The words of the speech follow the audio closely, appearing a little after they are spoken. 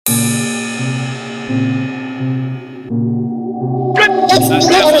Shit,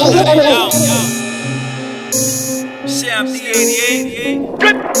 I'm D-88.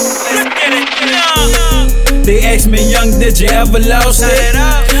 Let's get it, They ask me, young, did you ever lost it?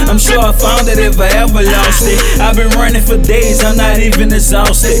 I'm sure I found it if I ever lost it. I've been running for days, I'm not even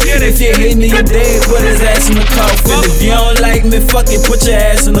exhausted. If you hate me, you're dead, put his ass in the coffin. If you don't like me, fuck it, put your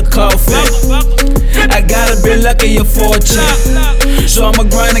ass in the coffin. I gotta be lucky, your fortune. So I'ma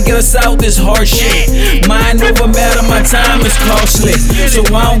grind to get us out this hard shit. Mind over matter, my time is costly. So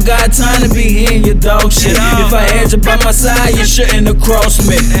I don't got time to be hearing your dog shit. If I had you by my side, you shouldn't have crossed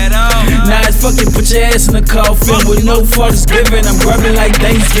me. Nah, it's fucking put your ass in the coffin with no fucks given. I'm grubbing like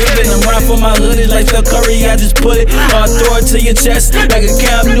Thanksgiving. I'm riding for my hoodie like Phil Curry, I just pull it. Or throw it to your chest like a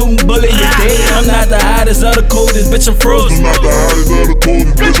Cam Newton bullet. You're dead. I'm not the hottest or the coldest, bitch, I'm frozen. I'm not the hottest or the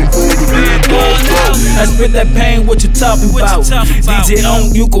coldest, bitch, I'm frozen. I spit that pain, what you talking about? DJ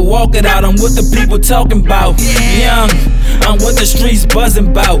on, you can walk it out. I'm what the people talking about. Young, I'm what the streets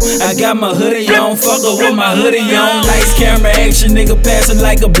buzzing about. I got my hoodie on, fucker with my hoodie on. Lights, camera, action, nigga passing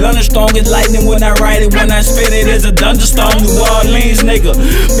like a blunder strong. It's lightning when I write it, when I spit it, it's a thunderstorm. New Orleans, nigga,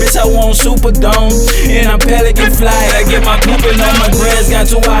 bitch, I want Superdome. And I'm Pelican fly, I get my pooping on. My grass got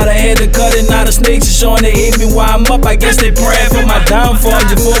too hot, I had to cut it. Now the snakes are showing they hit me while I'm up. I guess they praying for my downfall.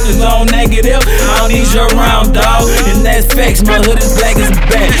 You focus on negative, I don't need you around, dog. And that's facts, my hood is black as a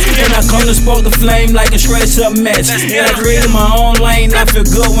bat. And I come to spark the flame like a stretch up match. And I created my own lane, I feel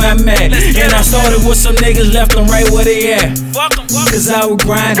good where I'm at. And I started with some niggas left them right where they at. Cause I would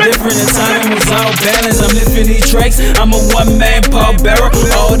grind different, the timing was all balanced. I'm lifting these tracks, I'm a one-man pallbearer.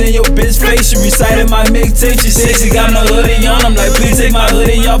 All in your bitch face, she recited my mixtape. She said she got my hoodie on, I'm like, please take my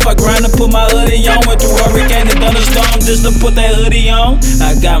hoodie off. I grind to put my hoodie on, went through hurricane and thunderstorm just to put that hoodie on.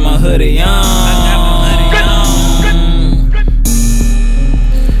 I got my hoodie on.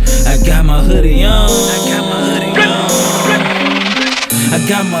 I got my hoodie on. I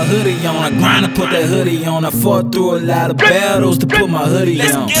got my hoodie on. I grind to put that hoodie on. I fought through a lot of battles to put my hoodie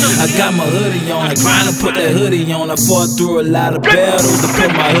on. I got my hoodie on. I grind to put that hoodie on. I fought through a lot of battles to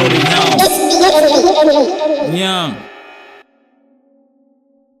put my hoodie on. Young.